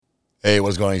Hey,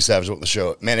 what's going on, you Savage? What the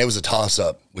show? Man, it was a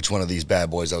toss-up which one of these bad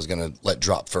boys I was going to let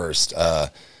drop first.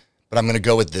 But I'm going to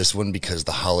go with this one because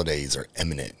the holidays are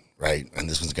imminent, right? And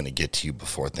this one's going to get to you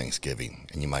before Thanksgiving,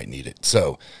 and you might need it.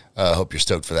 So I hope you're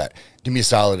stoked for that. Do me a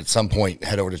solid at some point.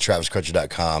 Head over to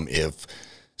traviscrutcher.com if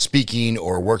speaking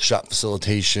or workshop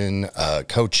facilitation,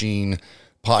 coaching,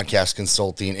 podcast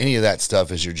consulting, any of that stuff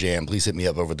is your jam. Please hit me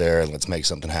up over there and let's make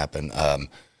something happen.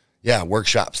 Yeah,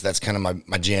 workshops, that's kind of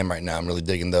my jam right now. I'm really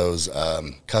digging those.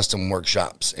 Custom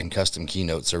workshops and custom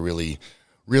keynotes are really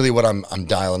what I'm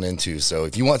dialing into. So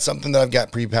if you want something that I've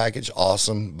got prepackaged,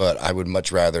 awesome, but I would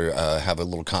much rather have a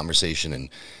little conversation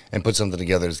and put something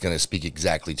together that's going to speak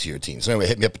exactly to your team. So anyway,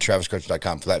 hit me up at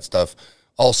traviscrutcher.com for that stuff.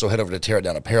 Also, head over to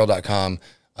tearitdownapparel.com.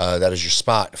 That is your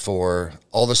spot for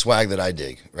all the swag that I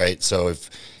dig, right? So if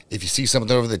you see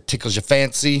something over that tickles your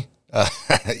fancy,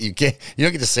 you don't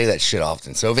get to say that shit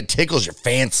often. So if it tickles your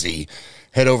fancy,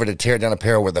 head over to Tear It Down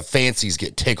Apparel where the fancies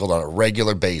get tickled on a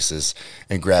regular basis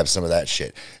and grab some of that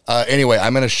shit. Anyway,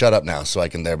 I'm going to shut up now so I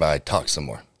can thereby talk some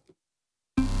more.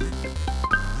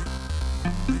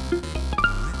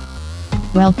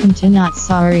 Welcome to Not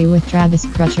Sorry with Travis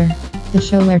Crutcher, the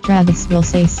show where Travis will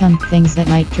say some things that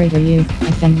might trigger you,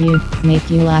 offend you, make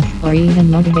you laugh, or even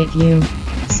motivate you.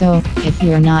 So, if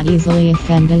you're not easily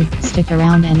offended, stick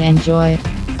around and enjoy.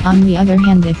 On the other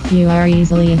hand, if you are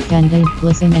easily offended,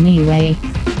 listen anyway.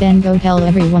 Then go tell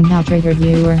everyone how triggered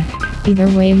you were. Either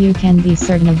way, you can be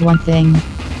certain of one thing.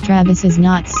 Travis is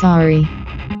not sorry.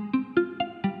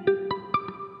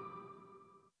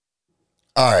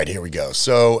 All right, here we go.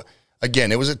 So,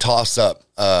 again, it was a toss-up,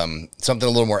 something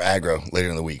a little more aggro later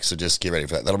in the week, so just get ready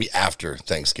for that. That'll be after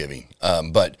Thanksgiving.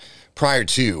 But prior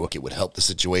to, it would help the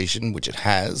situation, which it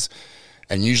has,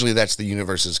 and usually that's the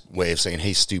universe's way of saying,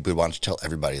 hey, stupid, why don't you tell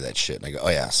everybody that shit? And I go, oh,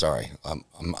 yeah, sorry.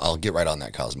 I'll get right on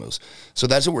that, Cosmos. So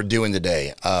that's what we're doing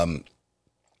today. And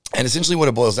essentially what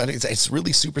it boils down to, it's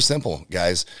really super simple,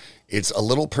 guys. It's a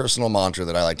little personal mantra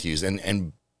that I like to use,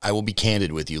 and I will be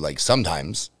candid with you. Like,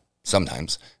 sometimes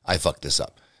I fuck this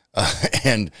up.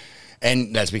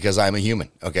 And that's because I'm a human,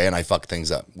 okay? And I fuck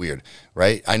things up. Weird,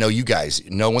 right? I know you guys,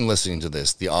 no one listening to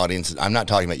this, the audience, I'm not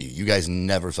talking about you. You guys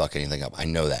never fuck anything up. I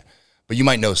know that. But you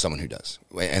might know someone who does,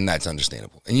 and that's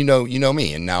understandable. And you know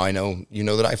me, and now I know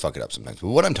that I fuck it up sometimes. But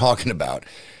what I'm talking about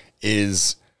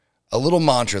is a little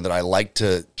mantra that I like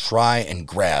to try and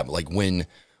grab, like when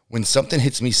something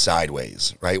hits me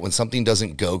sideways, right? When something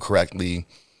doesn't go correctly,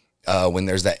 when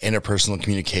there's that interpersonal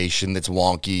communication that's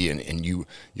wonky and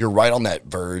you're right on that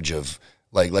verge of,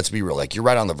 like, let's be real, like, you're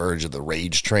right on the verge of the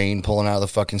rage train pulling out of the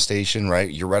fucking station,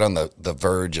 right? You're right on the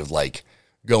verge of, like,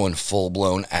 going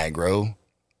full-blown aggro.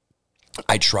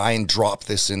 I try and drop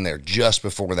this in there just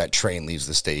before that train leaves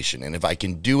the station. And if I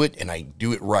can do it and I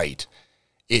do it right,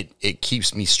 it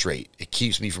keeps me straight. It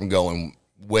keeps me from going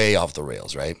way off the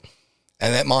rails, right?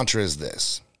 And that mantra is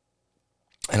this.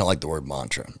 I don't like the word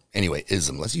mantra. Anyway,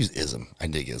 ism. Let's use ism. I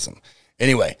dig ism.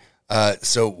 Anyway,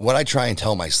 so what I try and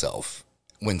tell myself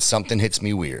when something hits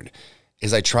me weird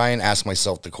is I try and ask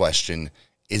myself the question,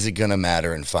 is it going to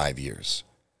matter in 5 years?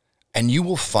 And you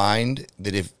will find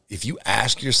that if you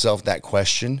ask yourself that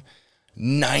question,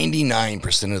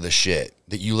 99% of the shit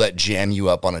that you let jam you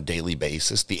up on a daily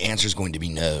basis, the answer is going to be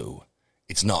no.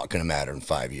 It's not going to matter in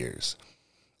 5 years.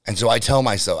 And so I tell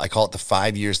myself, I call it the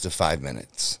 5 years to 5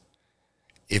 minutes.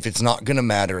 If it's not going to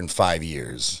matter in 5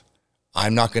 years,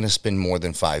 I'm not going to spend more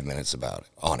than 5 minutes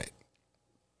on it.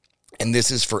 And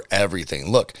this is for everything.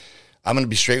 Look, I'm going to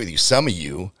be straight with you. Some of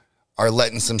you are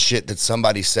letting some shit that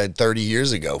somebody said 30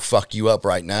 years ago fuck you up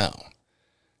right now.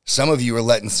 Some of you are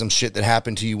letting some shit that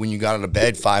happened to you when you got out of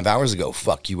bed 5 hours ago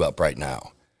fuck you up right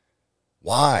now.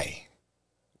 Why?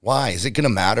 Why? Is it going to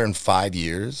matter in 5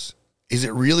 years? Is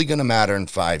it really going to matter in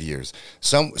 5 years?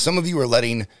 Some of you are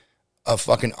letting a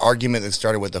fucking argument that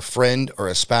started with a friend or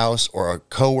a spouse or a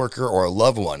coworker or a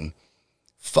loved one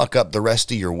fuck up the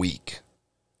rest of your week.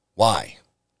 Why?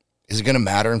 Is it going to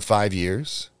matter in 5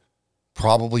 years?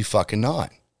 Probably fucking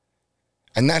not.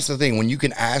 And that's the thing. When you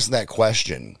can ask that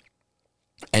question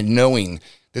and knowing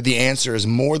that the answer is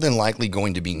more than likely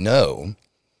going to be no,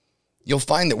 you'll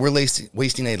find that we're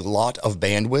wasting a lot of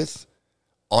bandwidth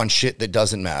on shit that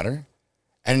doesn't matter.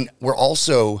 And we're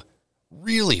also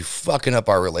really fucking up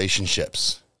our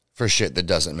relationships for shit that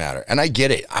doesn't matter. And I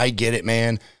get it,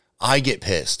 man. I get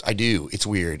pissed. I do. It's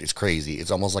weird. It's crazy. It's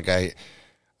almost like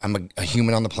I'm a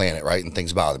human on the planet, right? And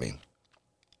things bother me.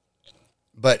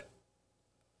 But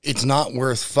it's not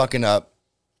worth fucking up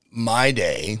my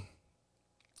day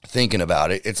thinking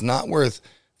about it. It's not worth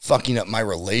fucking up my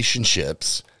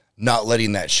relationships, not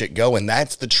letting that shit go. And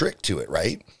that's the trick to it,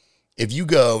 right? If you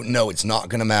go, no, it's not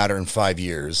going to matter in 5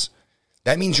 years,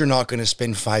 that means you're not going to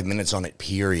spend 5 minutes on it,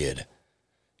 period.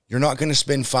 You're not going to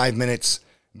spend 5 minutes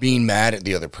being mad at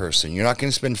the other person. You're not going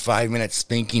to spend 5 minutes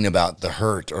thinking about the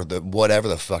hurt or the whatever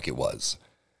the fuck it was.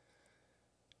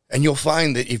 And you'll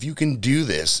find that if you can do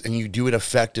this and you do it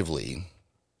effectively,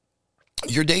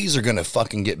 your days are going to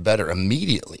fucking get better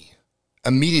immediately.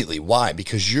 Immediately. Why?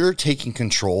 Because you're taking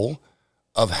control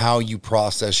of how you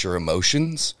process your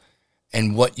emotions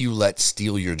and what you let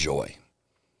steal your joy.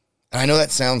 And I know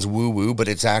that sounds woo-woo, but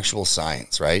it's actual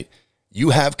science, right? You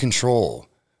have control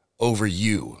over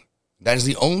you. That is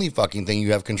the only fucking thing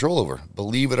you have control over,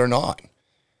 believe it or not.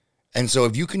 And so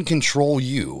if you can control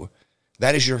you,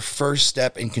 that is your first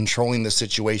step in controlling the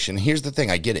situation. Here's the thing,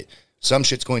 I get it. Some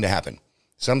shit's going to happen.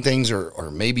 Some things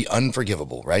are maybe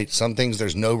unforgivable, right? Some things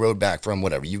there's no road back from,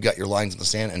 whatever. You've got your lines in the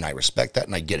sand, and I respect that,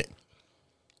 and I get it.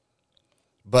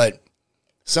 But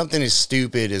something as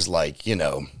stupid as like,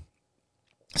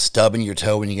 stubbing your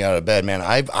toe when you get out of bed, man.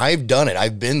 I've done it.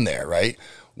 I've been there, right?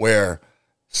 Where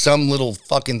some little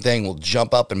fucking thing will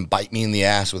jump up and bite me in the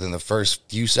ass within the first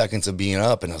few seconds of being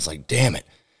up, and I was like, damn it.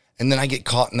 And then I get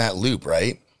caught in that loop,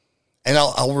 right? And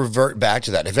I'll revert back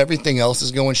to that. If everything else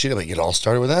is going shit, I'm like, it all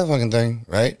started with that fucking thing,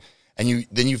 right? And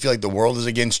then you feel like the world is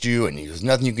against you and there's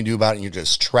nothing you can do about it, and you're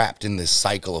just trapped in this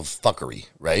cycle of fuckery,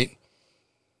 right?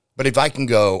 But if I can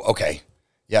go, okay,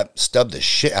 yep, stub the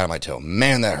shit out of my toe.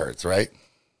 Man, that hurts, right?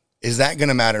 Is that going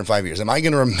to matter in 5 years? Am I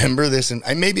going to remember this? And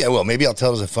maybe I will. Maybe I'll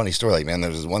tell us a funny story. Like, man, there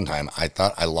was this one time I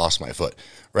thought I lost my foot,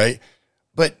 right?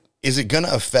 But is it going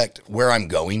to affect where I'm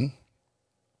going?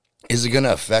 Is it going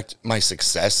to affect my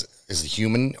success as a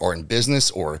human or in business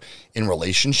or in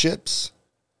relationships?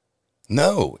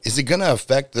 No. Is it going to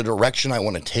affect the direction I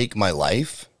want to take my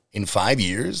life in 5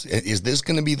 years? Is this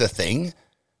going to be the thing?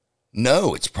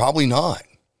 No, it's probably not.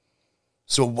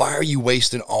 So why are you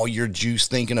wasting all your juice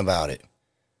thinking about it?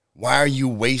 Why are you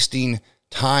wasting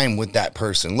time with that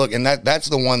person? Look, and that's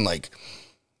the one, like,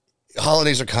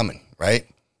 holidays are coming, right?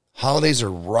 Holidays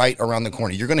are right around the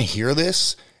corner. You're going to hear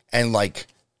this, and like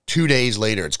 2 days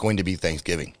later, it's going to be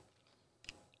Thanksgiving.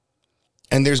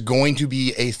 And there's going to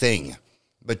be a thing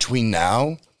between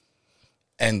now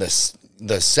and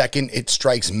the second it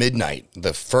strikes midnight,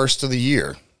 the first of the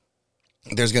year.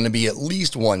 There's going to be at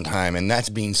least one time, and that's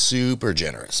being super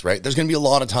generous, right? There's going to be a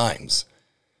lot of times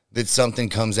that something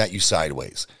comes at you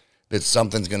sideways, that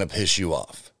something's going to piss you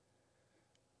off.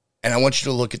 And I want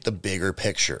you to look at the bigger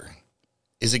picture.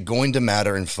 Is it going to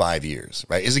matter in 5 years,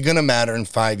 right? Is it going to matter in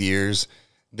 5 years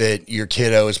that your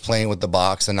kiddo is playing with the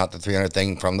box and not the 300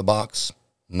 thing from the box?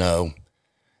 No.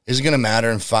 Is it going to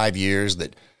matter in 5 years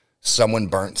that someone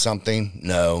burnt something?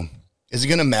 No. Is it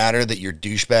going to matter that your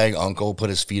douchebag uncle put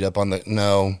his feet up on the...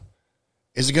 No.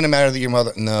 Is it going to matter that your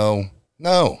mother... No.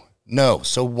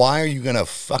 So why are you going to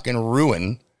fucking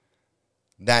ruin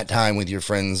that time with your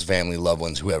friends, family, loved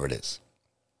ones, whoever it is?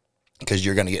 Because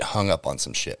you're going to get hung up on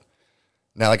some shit.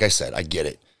 Now, like I said, I get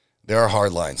it. There are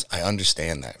hard lines. I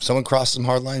understand that. If someone crosses some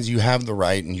hard lines, you have the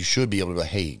right and you should be able to be like,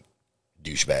 hey,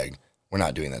 douchebag, we're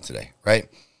not doing that today, right?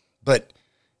 But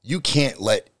you can't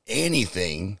let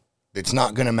anything that's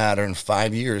not going to matter in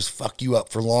 5 years fuck you up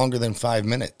for longer than 5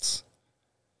 minutes,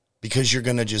 because you're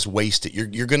going to just waste it.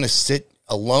 You're going to sit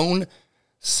alone,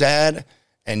 sad,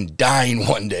 and dying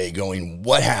one day going,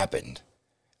 what happened?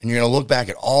 And you're going to look back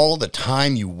at all the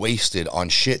time you wasted on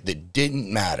shit that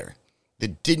didn't matter,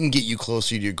 that didn't get you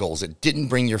closer to your goals, that didn't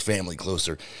bring your family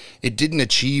closer, it didn't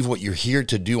achieve what you're here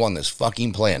to do on this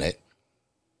fucking planet,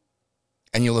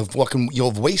 and you'll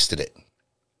have wasted it.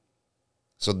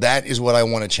 So that is what I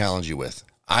want to challenge you with.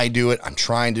 I do it. I'm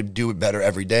trying to do it better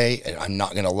every day, and I'm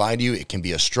not going to lie to you. It can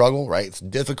be a struggle, right? It's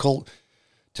difficult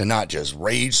to not just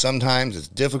rage sometimes. It's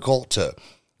difficult to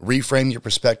reframe your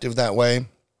perspective that way.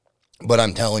 But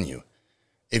I'm telling you,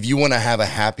 if you want to have a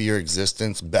happier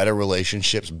existence, better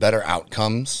relationships, better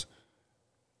outcomes,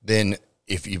 then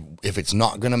if it's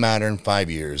not going to matter in 5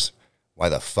 years, why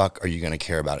the fuck are you going to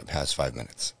care about it past 5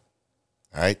 minutes?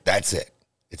 All right, that's it.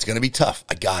 It's going to be tough.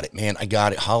 I got it, man. I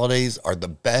got it. Holidays are the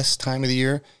best time of the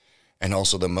year and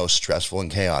also the most stressful and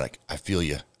chaotic. I feel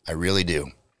you. I really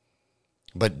do.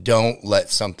 But don't let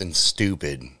something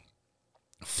stupid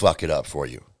fuck it up for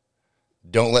you.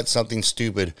 Don't let something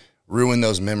stupid ruin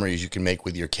those memories you can make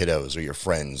with your kiddos or your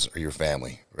friends or your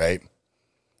family, right?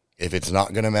 If it's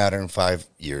not going to matter in 5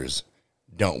 years,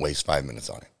 don't waste 5 minutes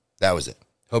on it. That was it.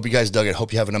 Hope you guys dug it.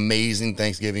 Hope you have an amazing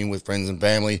Thanksgiving with friends and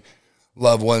family,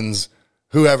 loved ones,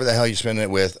 whoever the hell you're spending it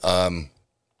with. And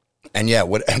yeah,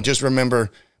 just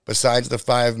remember, besides the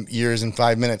 5 years and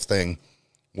 5 minutes thing,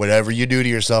 whatever you do to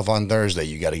yourself on Thursday,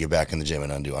 you got to get back in the gym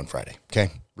and undo on Friday.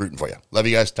 Okay? Rooting for you. Love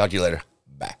you guys. Talk to you later.